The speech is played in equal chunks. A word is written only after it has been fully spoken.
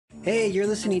Hey, you're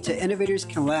listening to Innovators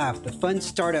Can Laugh, the fun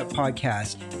startup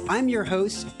podcast. I'm your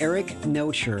host, Eric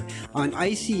Melcher. On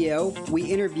ICL, we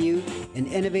interview an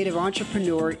innovative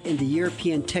entrepreneur in the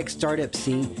European tech startup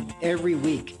scene every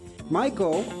week. My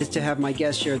goal is to have my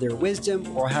guests share their wisdom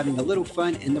while having a little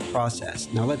fun in the process.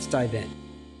 Now let's dive in.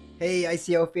 Hey,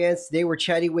 ICL fans. Today we're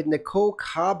chatting with Nicole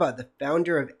Kaba, the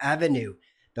founder of Avvinue,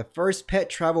 the first pet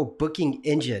travel booking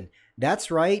engine. That's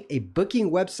right, a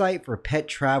booking website for pet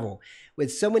travel.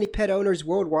 With so many pet owners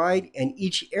worldwide and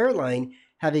each airline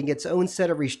having its own set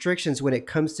of restrictions when it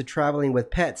comes to traveling with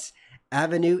pets,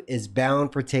 Avvinue is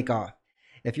bound for takeoff.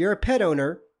 If you're a pet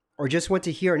owner or just want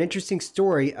to hear an interesting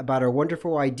story about a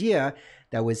wonderful idea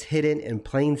that was hidden in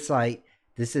plain sight,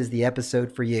 this is the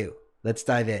episode for you. Let's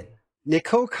dive in.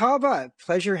 Nicole Kaba,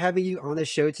 pleasure having you on the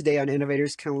show today on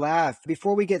Innovators Can Laugh.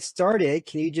 Before we get started,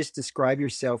 can you just describe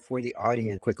yourself for the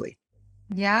audience quickly?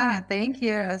 Yeah, thank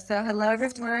you. So hello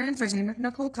everyone. My name is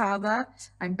Nicole Kaba.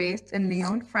 I'm based in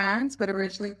Lyon, France, but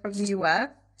originally from the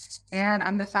US. And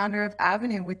I'm the founder of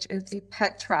Avvinue, which is a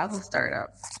pet travel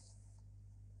startup.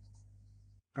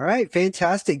 All right,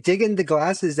 fantastic. Dig in the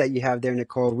glasses that you have there,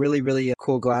 Nicole. Really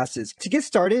cool glasses. To get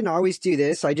started, and I always do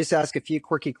this, I just ask a few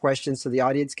quirky questions so the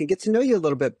audience can get to know you a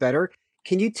little bit better.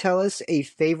 Can you tell us a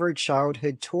favorite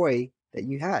childhood toy that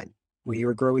you had when you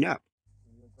were growing up?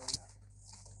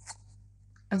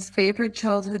 A favorite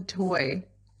childhood toy.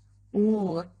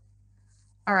 Ooh.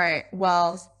 All right.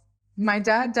 Well, my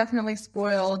dad definitely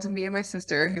spoiled me and my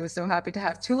sister. He was so happy to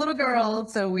have two little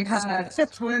girls. So we had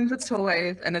tons of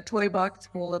toys and a toy box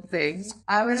full of things.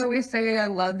 I would always say I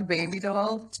loved baby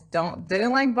dolls.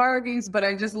 Didn't like Barbies, but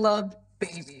I just loved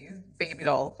baby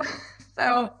dolls.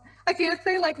 So I can't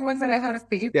say like ones that I had a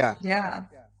favorite. Yeah.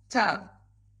 Tough.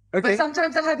 Okay. But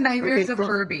sometimes I had nightmares Okay, of cool.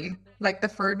 Furby, like the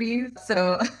Furbies.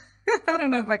 So I don't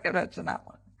know if I can mention that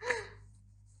one.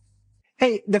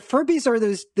 Hey, the Furbies are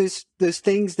those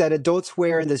things that adults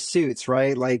wear in the suits,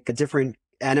 right? Like a different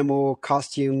animal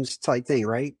costumes type thing,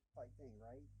 right?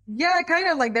 Yeah, kind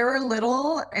of like they were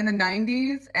little in the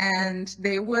 90s and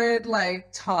they would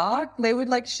like talk. They would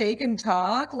like shake and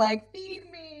talk, like feed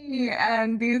me.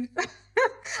 And these, I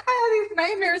have these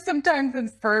nightmares sometimes in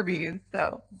Furbies.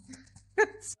 So,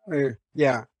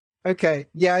 Yeah. Okay.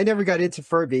 Yeah, I never got into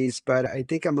Furbies, but I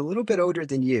think I'm a little bit older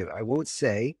than you. I won't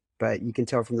say, but you can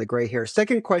tell from the gray hair.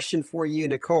 Second question for you,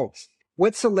 Nicole.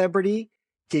 What celebrity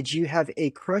did you have a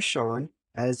crush on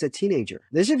as a teenager?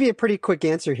 This should be a pretty quick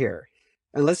answer here,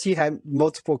 unless you had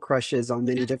multiple crushes on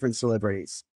many different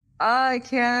celebrities. I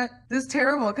can't. This is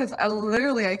terrible because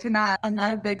I cannot. I'm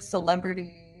not a big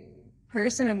celebrity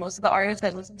person, and most of the artists I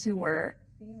listen to were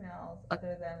females,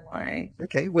 other than like.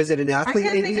 Okay. Was it an I athlete,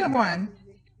 can't think maybe? of one.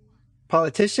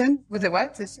 Politician? Was it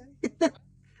what?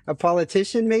 A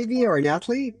politician, maybe, or an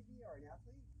athlete?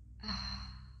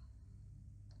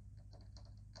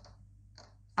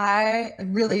 I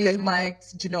really Okay.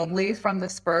 liked Ginobili from the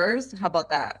Spurs. How about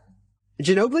that?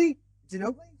 Ginobili?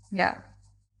 Yeah.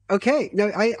 Okay.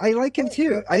 No, I like him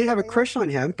too. I didn't have a crush on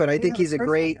him, but I think he's a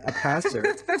great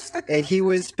passer. And he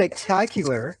was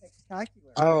spectacular.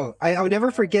 Oh, I'll never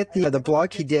forget the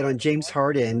block he did on James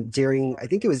Harden during, I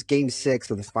think it was Game 6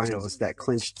 of the finals that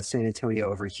clinched San Antonio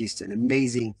over Houston.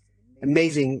 Amazing.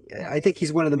 I think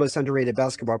he's one of the most underrated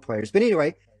basketball players. But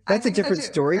anyway, that's a different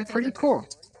story. Pretty cool.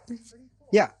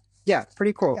 Yeah,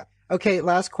 pretty cool. Okay,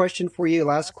 last question for you.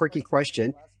 Last quirky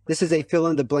question. This is a fill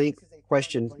in the blank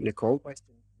question, Nicole.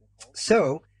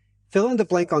 So, fill in the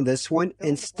blank on this one.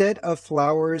 Instead of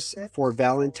flowers for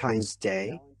Valentine's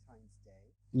Day,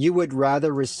 you would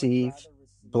rather receive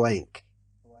blank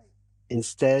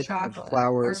instead of Chocolate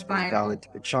flowers or for vinyl.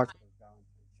 Valentine's.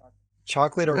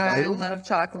 Chocolate or I vinyl? love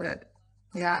chocolate.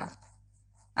 Yeah.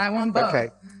 I want both. Okay.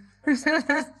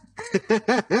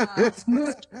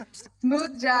 Smooth,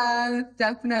 smooth jazz,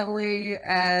 definitely,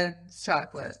 and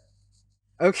chocolate.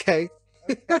 Okay.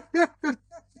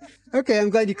 Okay, I'm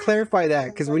glad you clarified that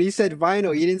because when you said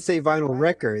vinyl, you didn't say vinyl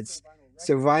records.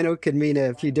 So vinyl could mean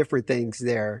a few different things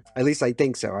there. At least I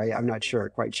think so. I'm not sure,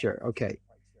 quite sure. Okay.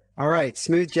 All right,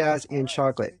 smooth jazz and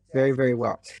chocolate. Very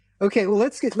well. Okay, well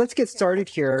let's get started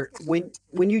here.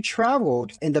 When you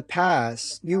traveled in the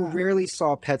past, you rarely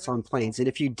saw pets on planes, and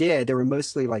if you did, they were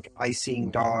mostly like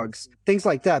icing dogs, things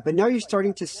like that. But now you're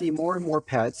starting to see more and more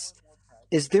pets.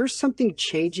 Is there something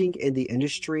changing in the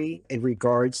industry in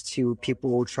regards to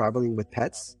people traveling with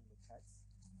pets?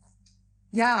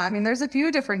 Yeah, I mean, there's a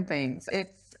few different things.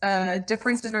 It's a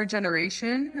difference in our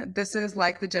generation. This is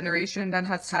like the generation that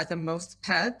has had the most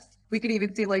pets. We could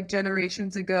even see like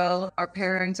generations ago, our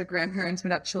parents or grandparents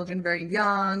would have children very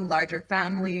young, larger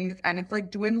families, and it's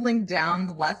like dwindling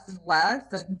down less and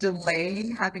less,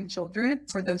 delaying having children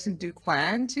for those who do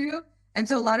plan to. And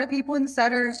so a lot of people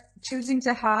instead are choosing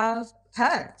to have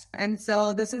pets. And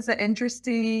so this is an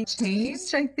interesting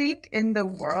change, I think, in the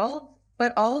world,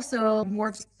 but also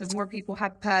the more people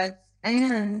have pets,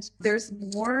 and there's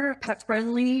more pet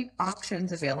friendly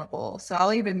options available. So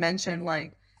I'll even mention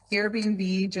like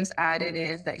Airbnb just added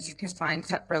in that you can find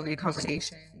pet friendly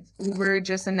accommodations. Uber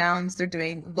just announced they're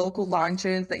doing local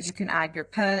launches that you can add your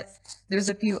pet. There's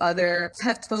a few other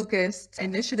pet focused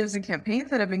initiatives and campaigns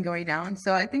that have been going down.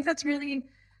 So I think that's really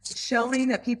showing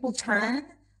that people can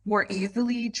more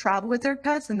easily travel with their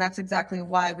pets. And that's exactly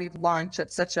why we've launched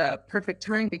at such a perfect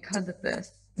time because of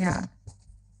this. Yeah.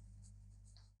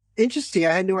 Interesting.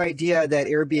 I had no idea that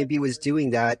Airbnb was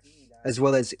doing that as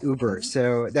well as Uber.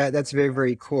 So that's very,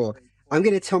 very cool. I'm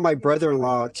going to tell my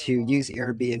brother-in-law to use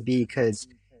Airbnb because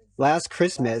last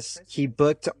Christmas he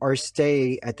booked our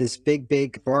stay at this big,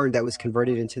 big barn that was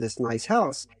converted into this nice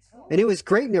house. And it was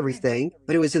great and everything,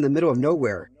 but it was in the middle of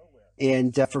nowhere.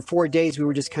 And for 4 days, we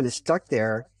were just kind of stuck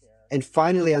there. And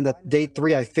finally, on the day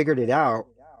three, I figured it out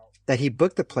that he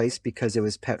booked the place because it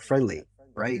was pet friendly,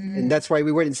 right? And that's why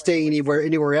we weren't staying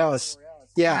anywhere else.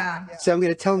 Yeah. Yeah. So I'm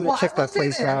going to tell him to Well, I check will that say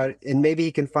place this. out, and maybe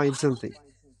he can find something.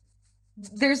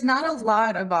 There's not a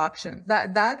lot of options.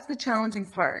 That's the challenging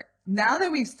part. Now that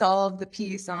we've solved the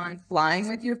piece on flying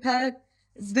with your pet,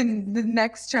 the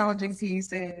next challenging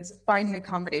piece is finding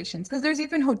accommodations. Because there's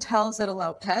even hotels that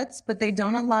allow pets, but they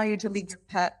don't allow you to leave your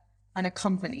pet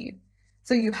unaccompanied.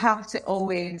 So you have to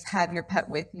always have your pet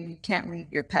with you. You can't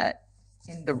leave your pet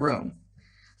in the room.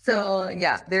 So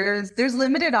yeah, there's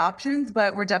limited options,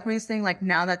 but we're definitely seeing like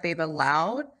now that they've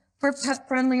allowed for pet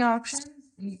friendly options,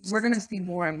 we're gonna see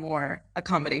more and more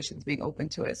accommodations being open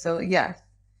to it. So yes,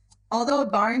 although a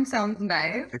barn sounds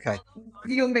nice, Okay.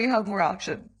 you may have more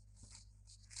options.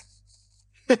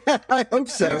 I hope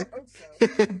so.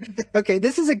 Okay,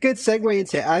 this is a good segue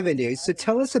into Avenue. So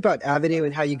tell us about Avenue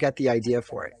and how you got the idea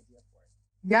for it.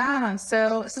 Yeah,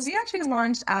 so we actually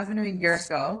launched Avvinue a year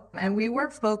ago, and we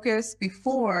were focused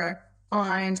before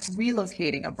on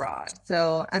relocating abroad.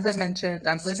 So as I mentioned,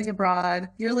 I'm living abroad,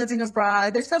 you're living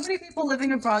abroad. There's so many people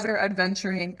living abroad that are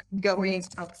adventuring, going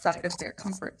outside of their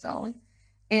comfort zone.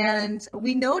 And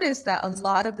we noticed that a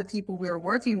lot of the people we were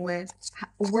working with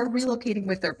were relocating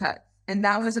with their pets. And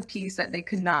that was a piece that they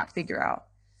could not figure out.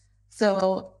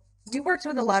 So we worked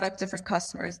with a lot of different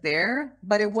customers there,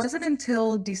 but it wasn't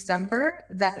until December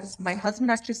that my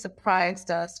husband actually surprised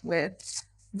us with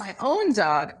my own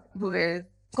dog, who is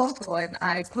Coco, and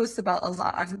I post about a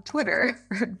lot on Twitter,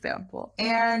 for example.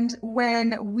 And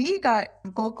when we got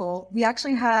Coco, we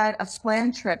actually had a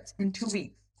planned trip in 2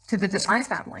 weeks to visit my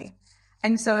family.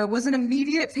 And so it was an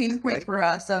immediate pain point for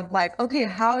us of like, okay,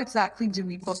 how exactly do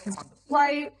we book him on the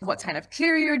flight? What kind of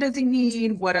carrier does he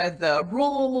need? What are the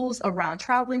rules around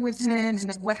traveling with him? And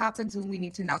then what happens when we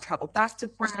need to now travel back to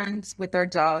France with our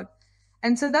dog?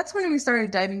 And so that's when we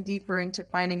started diving deeper into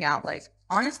finding out, like,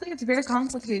 honestly, it's very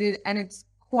complicated and it's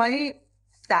quite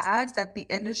sad that the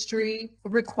industry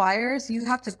requires you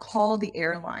have to call the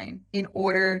airline in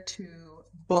order to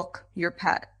book your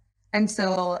pet. And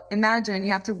so imagine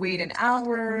you have to wait an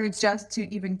hour just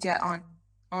to even get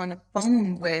on a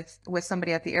phone with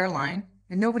somebody at the airline.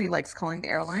 And nobody likes calling the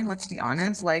airline, let's be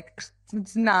honest. Like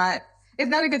it's not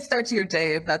a good start to your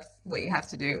day if that's what you have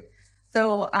to do.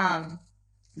 So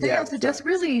you have to just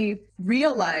really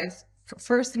realize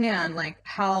firsthand like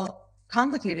how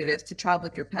complicated it is to travel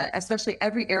with your pet, especially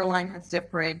every airline has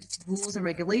different rules and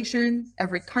regulations.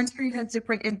 Every country has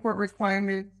different import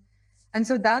requirements. And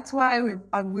so that's why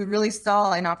we really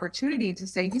saw an opportunity to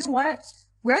say, you know what,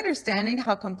 we're understanding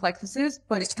how complex this is,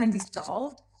 but it can be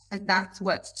solved. And that's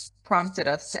what prompted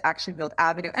us to actually build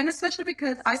Avvinue. And especially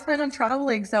because I plan on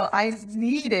traveling, so I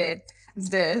needed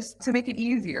this to make it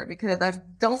easier because I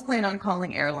don't plan on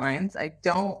calling airlines.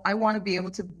 I want to be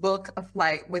able to book a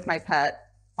flight with my pet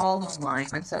all online.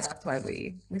 And so that's why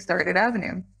we started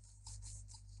Avvinue.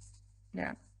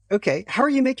 Yeah. Okay, how are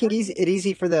you making it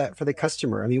easy for the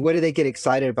customer? I mean, what do they get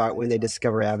excited about when they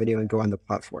discover Avenue and go on the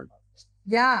platform?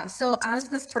 Yeah. So as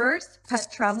the first pet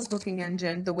travel booking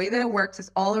engine, the way that it works is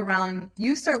all around,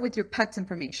 you start with your pet's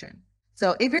information.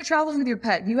 So if you're traveling with your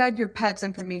pet, you add your pet's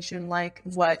information, like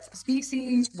what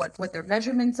species, what their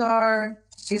measurements are.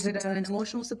 Is it an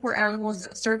emotional support animal? Is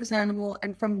it a service animal?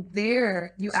 And from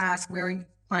there, you ask where are you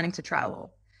planning to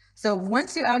travel. So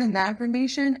once you add in that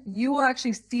information, you will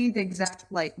actually see the exact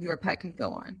flight your pet can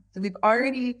go on. So we've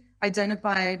already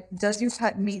identified, does your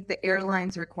pet meet the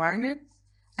airline's requirements?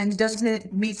 and does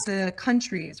it meet the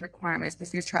country's requirements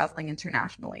if you're traveling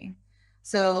internationally?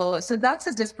 So that's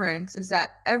the difference, is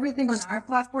that everything on our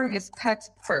platform is pets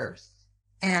first.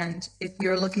 And if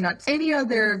you're looking at any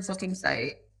other booking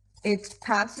site, it's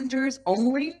passengers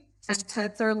only, and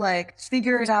pets are like,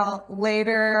 figure it out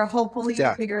later, hopefully you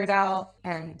Yeah. figure it out.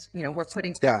 And, we're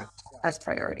putting Yeah. as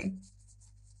priority.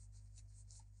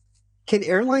 Can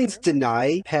airlines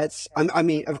deny pets? I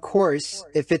mean, of course,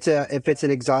 if it's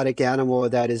an exotic animal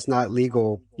that is not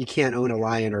legal, you can't own a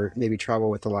lion or maybe travel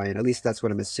with a lion. At least that's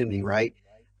what I'm assuming, right?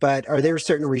 But are there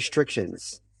certain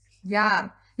restrictions? Yeah.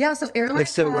 Yeah. So If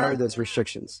airlines so, what are have, those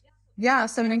restrictions? yeah.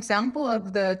 So an example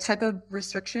of the type of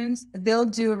restrictions, they'll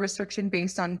do a restriction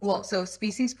based on, well, so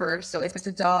species first. So if it's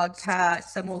a dog, cat,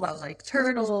 some will allow like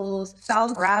turtles,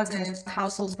 fowl, rabbits,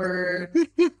 household bird.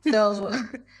 So,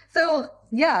 so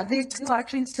yeah, they will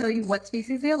actually tell you what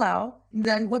species they allow,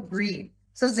 then what breed.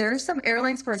 So there are some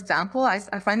airlines, for example, I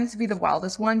find this to be the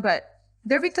wildest one, but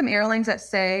there'll be some airlines that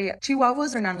say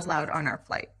Chihuahuas are not allowed on our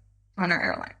flight, on our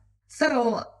airline.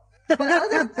 So,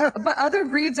 but other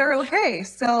breeds are okay.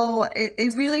 So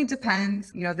it really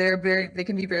depends. They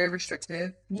can be very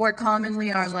restrictive. More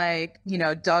commonly are like,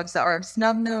 dogs that are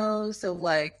snub nosed, so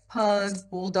like pugs,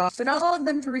 bulldogs, but not all of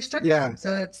them are restricted. Yeah.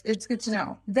 So it's good to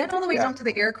know. Then all the way Yeah. down to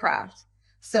the aircraft.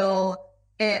 So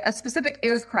a specific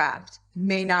aircraft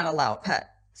may not allow a pet.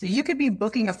 So you could be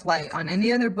booking a flight on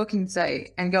any other booking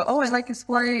site and go, oh, I like this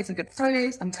flight. It's a good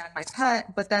price. I'm gonna add my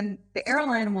pet. But then the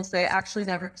airline will say, actually,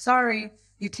 never, sorry,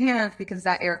 you can't, because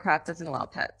that aircraft doesn't allow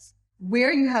pets.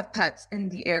 Where you have pets in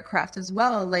the aircraft as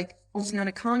well, like only on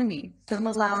economy, some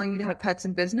allowing you to have pets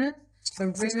in business,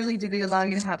 but rarely do they allow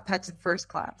you to have pets in first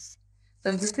class.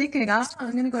 So if you're thinking, oh,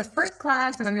 I'm going to go to first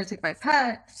class and I'm going to take my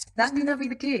pet, that may not be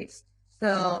the case.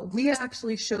 So we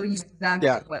actually show you exactly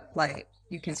Yeah. what flight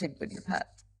you can take with your pet.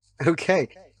 Okay.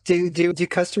 Do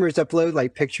customers upload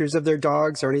like pictures of their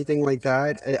dogs or anything like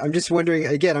that? I'm just wondering,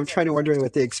 again, I'm trying to wonder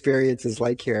what the experience is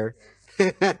like here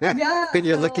Yeah. when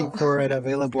you're looking for it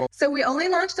available. So we only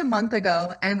launched a month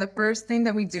ago, and the first thing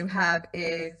that we do have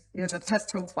is the pet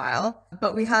profile,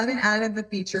 but we haven't added the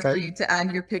feature for Okay. you to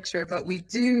add your picture, but we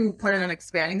do plan on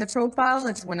expanding the profile.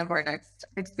 It's one of our next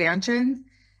expansions.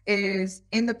 Is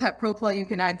in the pet profile, you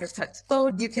can add your pet's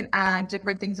photo. You can add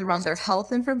different things around their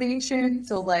health information.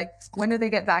 So like, when do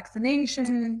they get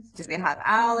vaccinations? Do they have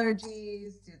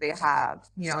allergies? Do they have,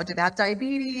 do they have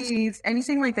diabetes?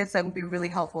 Anything like this that would be really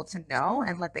helpful to know,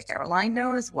 and let the airline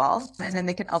know as well. And then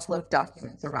they can upload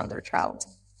documents around their travel.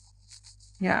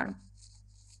 Yeah.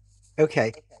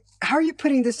 Okay. How are you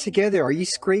putting this together? Are you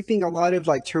scraping a lot of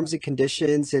like terms and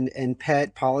conditions and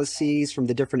pet policies from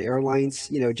the different airlines,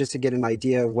 just to get an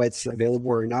idea of what's available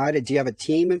or not? And do you have a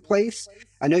team in place?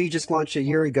 I know you just launched a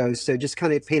year ago, so just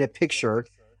kind of paint a picture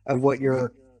of what your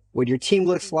team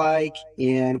looks like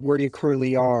and where you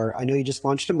currently are. I know you just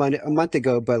launched a month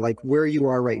ago, but like where you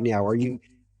are right now. Can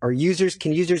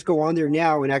users go on there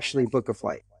now and actually book a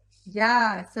flight?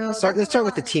 Yeah. So Let's start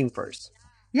with the team first.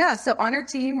 Yeah, so on our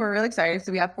team, we're really excited.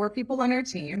 So we have 4 people on our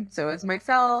team. So it's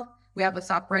myself, we have a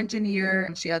software engineer,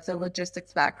 and she has a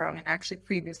logistics background and actually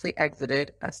previously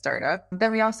exited a startup.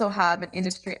 Then we also have an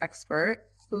industry expert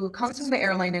who comes from the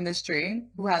airline industry,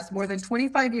 who has more than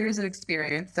 25 years of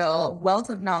experience, so wealth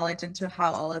of knowledge into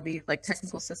how all of these like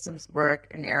technical systems work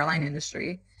in the airline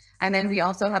industry. And then we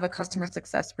also have a customer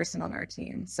success person on our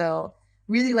team. So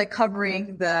really like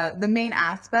covering the main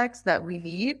aspects that we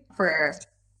need for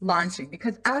launching,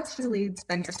 because actually,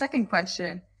 then your second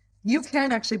question, you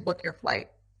can actually book your flight.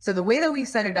 So the way that we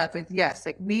set it up is, yes,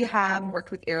 like we have worked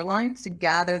with airlines to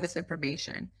gather this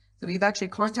information. So we've actually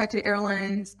contacted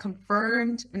airlines,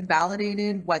 confirmed and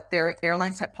validated what their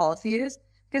airline type policy is,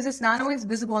 because it's not always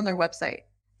visible on their website.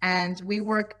 And we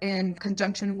work in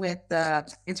conjunction with the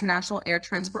International Air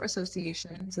Transport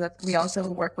Association. So that we also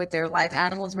work with their live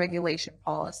animals regulation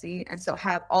policy. And so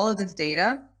have all of this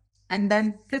data, and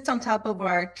then sits on top of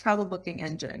our travel booking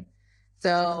engine.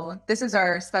 So this is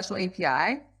our special API,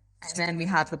 and then we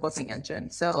have the booking engine.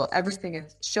 So everything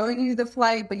is showing you the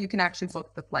flight, but you can actually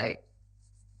book the flight.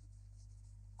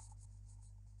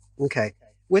 Okay.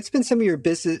 What's been some of your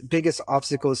biggest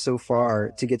obstacles so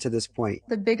far to get to this point?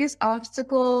 The biggest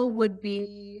obstacle would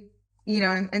be,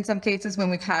 in some cases when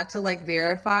we've had to like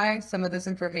verify some of this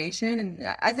information.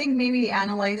 And I think maybe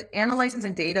analyzing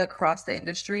the data across the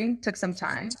industry took some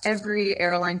time. Every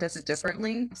airline does it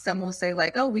differently. Some will say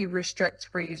like, oh, we restrict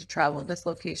for you to travel this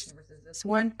location versus this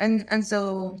one. And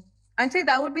so I'd say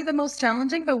that would be the most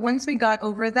challenging. But once we got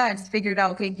over that and figured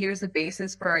out, okay, here's the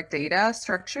basis for our data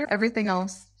structure, everything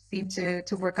else seemed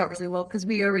to work out really well, because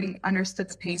we already understood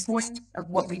the pain point of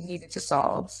what we needed to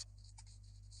solve.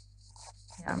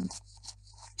 Yeah.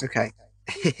 Okay.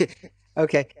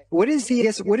 Okay. What is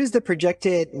the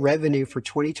projected revenue for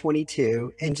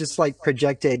 2022 and just like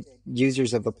projected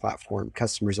users of the platform,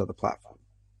 customers of the platform?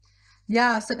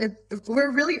 Yeah, so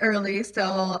we're really early.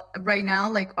 So right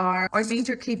now, like our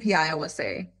major KPI, I would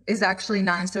say, is actually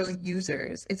not so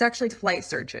users. It's actually flight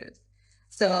searches.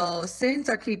 So since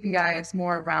our KPI is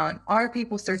more around are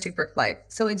people searching for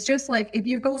flights. So it's just like if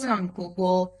you're going on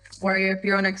Google or if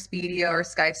you're on Expedia or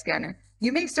Skyscanner,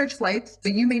 you may search flights,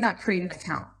 but you may not create an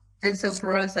account. And so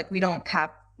for us, like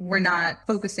we're not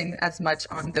focusing as much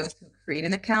on those who create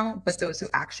an account, but those who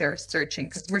actually are searching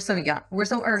because we're so young, we're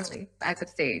so early at the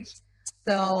stage.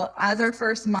 So as our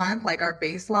first month, like our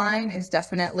baseline is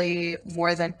definitely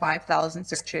more than 5,000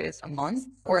 searches a month,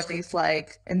 or at least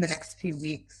like in the next few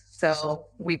weeks. So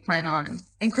we plan on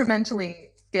incrementally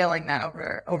scaling that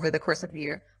over the course of the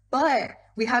year. But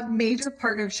we have major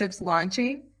partnerships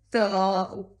launching.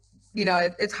 So,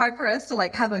 it's hard for us to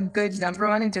like have a good number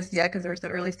on it just yet because we're so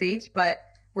early stage, but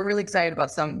we're really excited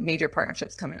about some major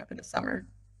partnerships coming up in the summer.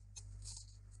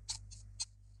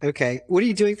 Okay. What are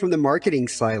you doing from the marketing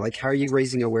side? Like, how are you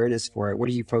raising awareness for it? What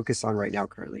are you focused on right now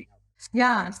currently?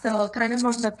 Yeah, so kind of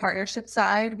on the partnership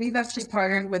side, we've actually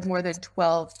partnered with more than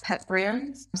 12 pet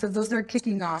brands. So those are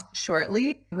kicking off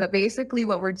shortly. But basically,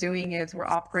 what we're doing is we're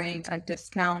offering a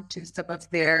discount to some of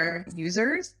their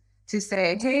users to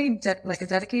say, hey, like a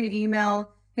dedicated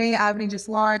email. Hey, Avvinue just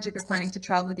launched. If you're planning to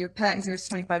travel with your pet, here's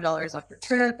 $25 off your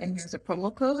trip, and here's a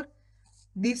promo code.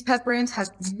 These pet brands have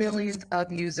millions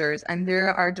of users and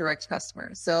they're our direct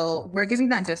customers. So we're giving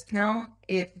that discount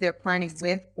if they're planning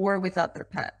with or without their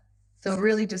pet. So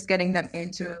really just getting them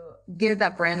into give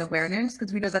that brand awareness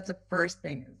because we know that's the first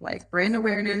thing is like brand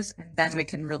awareness and then we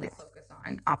can really focus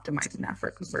on optimizing that for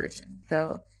conversion.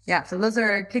 So yeah, so those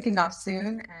are kicking off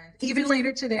soon. And even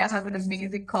later today, I have an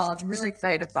amazing call I'm really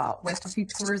excited about with a few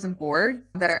tourism boards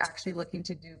that are actually looking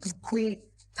to do complete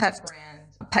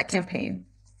pet campaign.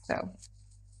 So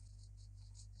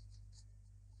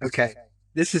Okay.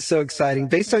 This is so exciting.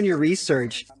 Based on your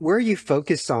research, where are you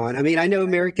focused on? I mean, I know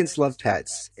Americans love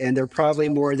pets, and they're probably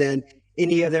more than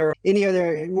any other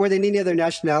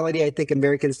nationality. I think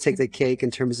Americans take the cake in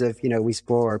terms of, we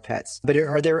spoil our pets. But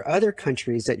are there other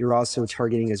countries that you're also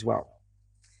targeting as well?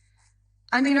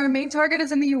 I mean, our main target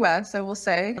is in the US, I will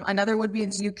say. Another would be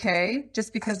in the UK,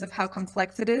 just because of how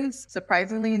complex it is.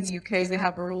 Surprisingly, in the UK, they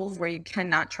have rules where you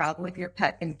cannot travel with your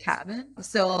pet in cabin.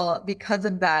 So because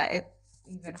of that, it's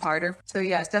even harder. So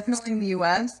yeah, definitely in the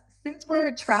US. Since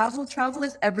we're travel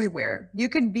is everywhere. You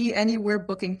can be anywhere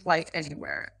booking flight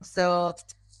anywhere. So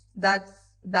that's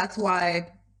that's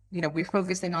why, we're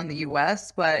focusing on the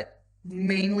US, but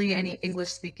mainly any English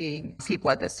speaking people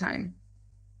at this time.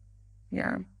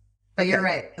 Yeah. But you're Okay.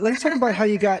 right. Let's talk about how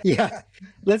you got, yeah.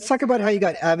 Let's talk about how you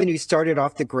got Avenue started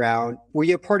off the ground. Were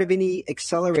you a part of any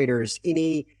accelerators,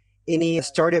 any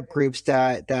startup groups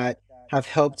that have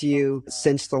helped you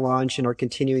since the launch and are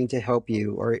continuing to help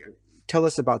you? Or tell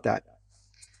us about that.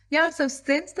 Yeah, so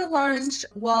since the launch,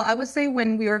 well, I would say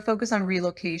when we were focused on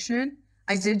relocation,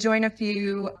 I did join a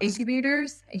few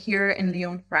incubators here in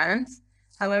Lyon, France.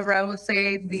 However, I would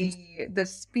say the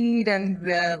speed and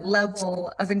the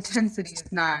level of intensity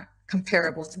is not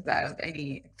comparable to that of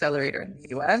any accelerator in the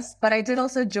US. But I did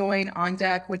also join On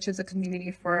Deck, which is a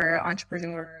community for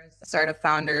entrepreneurs, startup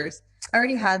founders. I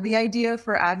already had the idea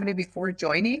for Avvinue before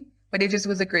joining, but it just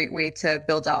was a great way to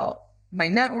build out my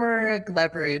network,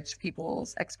 leverage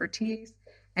people's expertise.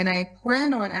 And I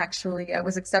plan on I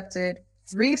was accepted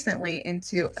recently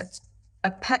into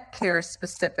a pet care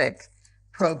specific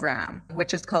program,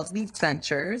 which is called Leap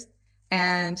Ventures.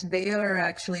 And they are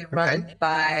actually run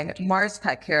by Mars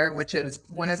Pet Care, which is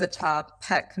one of the top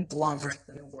pet conglomerates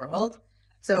in the world.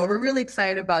 So we're really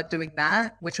excited about doing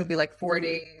that, which will be like 4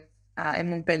 days in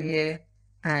Montpellier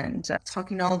and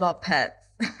talking all about pets.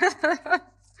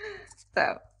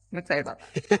 So I'm excited about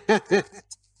that.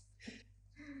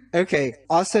 Okay.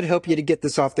 Also to help you to get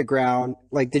this off the ground,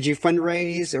 like, did you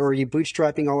fundraise or are you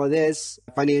bootstrapping all of this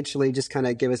financially? Just kind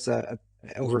of give us a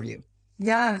overview.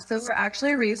 Yeah, so we're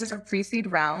actually raising a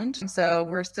pre-seed round. So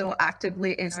we're still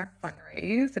actively in our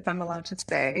fundraise, if I'm allowed to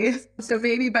say. So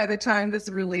maybe by the time this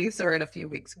release or in a few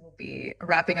weeks, we'll be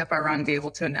wrapping up our round and be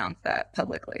able to announce that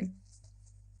publicly.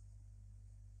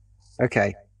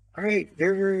 Okay. All right.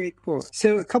 Very, very cool.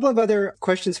 So a couple of other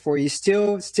questions for you,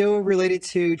 still related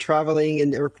to traveling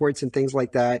and airports and things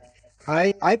like that.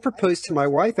 I proposed to my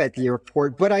wife at the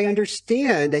airport, but I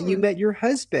understand that you met your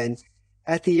husband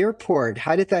at the airport.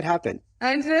 How did that happen?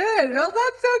 I did. Oh,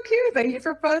 that's so cute that you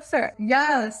proposed to her.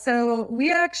 Yeah, so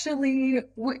I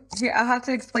have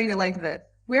to explain it like this.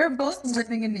 We're both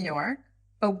living in New York.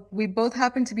 but we both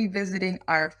happened to be visiting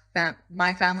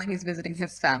my family. He's visiting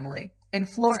his family in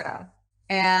Florida.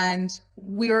 And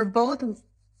we were both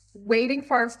waiting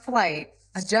for our flight,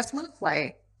 a JetBlue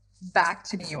flight, back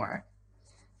to New York.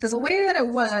 So the way that it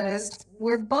was,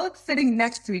 we're both sitting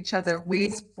next to each other,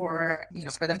 waiting for,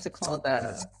 for them to call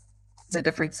the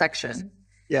different section.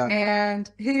 Yeah.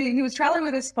 And he was traveling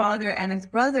with his father and his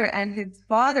brother, and his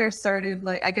father started,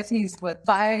 like, I guess he was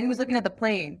looking at the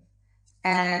plane.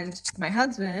 And my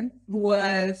husband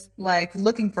was like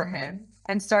looking for him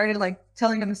and started like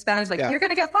telling him in Spanish, like, you're going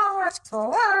to get lost.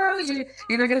 Oh,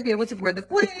 you're not going to be able to board the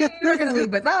plane. You're going to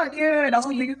leave without you, and all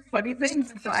these funny things.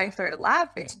 And so I started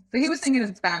laughing. So he was singing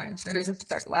in Spanish, and I just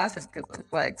started laughing because it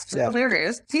was like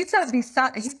hilarious. He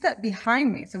sat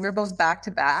behind me. So we were both back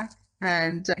to back.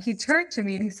 And he turned to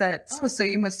me and he said, "Oh, so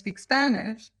you must speak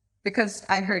Spanish because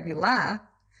I heard you laugh."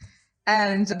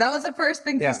 And that was the first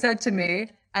thing he said to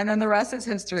me. And then the rest is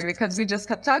history because we just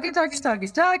kept talking.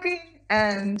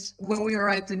 And when we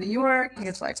arrived in New York, he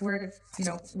was like, where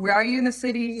are you in the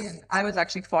city? And I was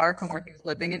actually far from where he was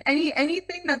living. And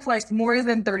anything that's like more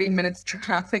than 30 minutes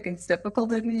traffic is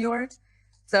difficult in New York.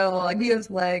 So he was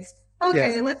like,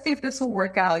 okay, let's see if this will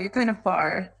work out. You're kind of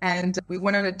far. And we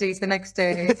went on a date the next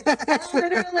day.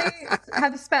 Literally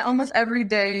have spent almost every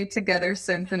day together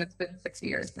since, and it's been 6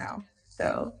 years now.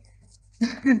 So...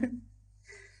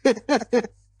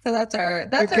 So that's our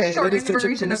short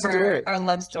version of our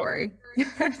love story.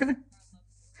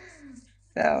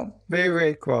 So very,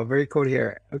 very cool. Very cool to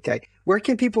hear. Okay. Where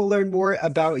can people learn more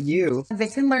about you? They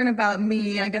can learn about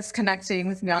me, I guess, connecting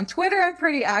with me on Twitter. I'm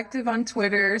pretty active on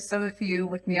Twitter. So if you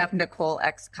look me up, Nicole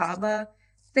X Cava.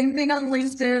 Same thing on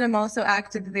LinkedIn. I'm also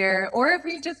active there. Or if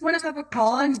you just want to have a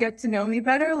call and get to know me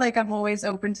better, like I'm always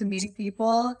open to meeting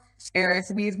people. Eric,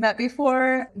 we've met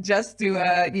before. Just do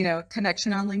a,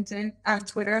 connection on LinkedIn, on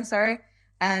Twitter, I'm sorry.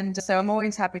 And so I'm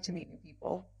always happy to meet new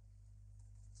people.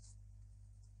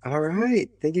 All right.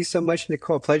 Thank you so much,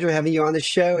 Nicole. Pleasure having you on the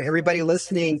show. Everybody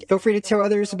listening, feel free to tell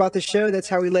others about the show. That's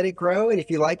how we let it grow. And if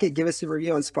you like it, give us a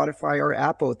review on Spotify or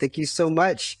Apple. Thank you so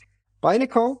much. Bye,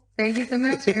 Nicole. Thank you so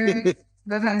much, Eric.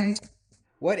 Bye-bye.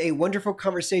 What a wonderful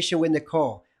conversation with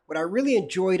Nicole. What I really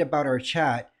enjoyed about our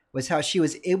chat was how she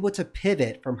was able to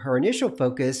pivot from her initial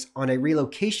focus on a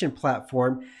relocation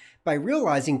platform by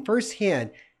realizing firsthand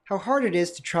how hard it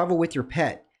is to travel with your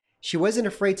pet. She wasn't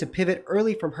afraid to pivot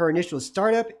early from her initial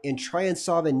startup and try and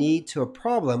solve a need to a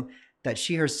problem that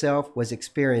she herself was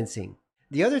experiencing.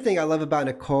 The other thing I love about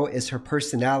Nicole is her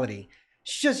personality.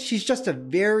 She's just a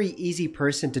very easy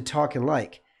person to talk and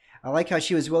like. I like how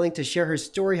she was willing to share her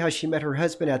story, how she met her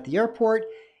husband at the airport,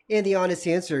 and the honest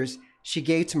answers she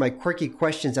gave to my quirky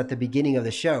questions at the beginning of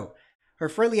the show. Her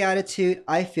friendly attitude,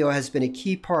 I feel, has been a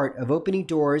key part of opening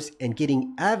doors and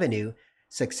getting Avvinue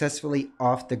successfully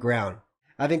off the ground.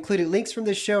 I've included links from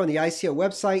this show on the ICO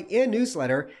website and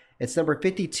newsletter. It's number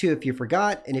 52 if you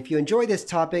forgot. And if you enjoy this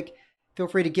topic, feel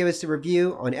free to give us a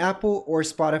review on Apple or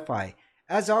Spotify.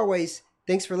 As always,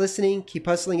 thanks for listening. Keep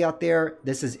hustling out there.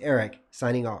 This is Eric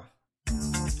signing off.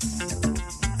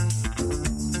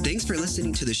 Thanks for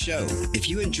listening to the show. If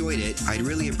you enjoyed it, I'd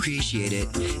really appreciate it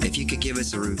if you could give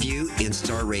us a review and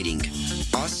star rating.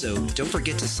 Also, don't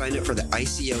forget to sign up for the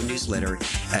ICO newsletter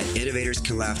at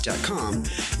innovatorscanlaugh.com,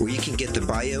 where you can get the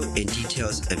bio and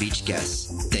details of each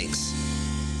guest. Thanks.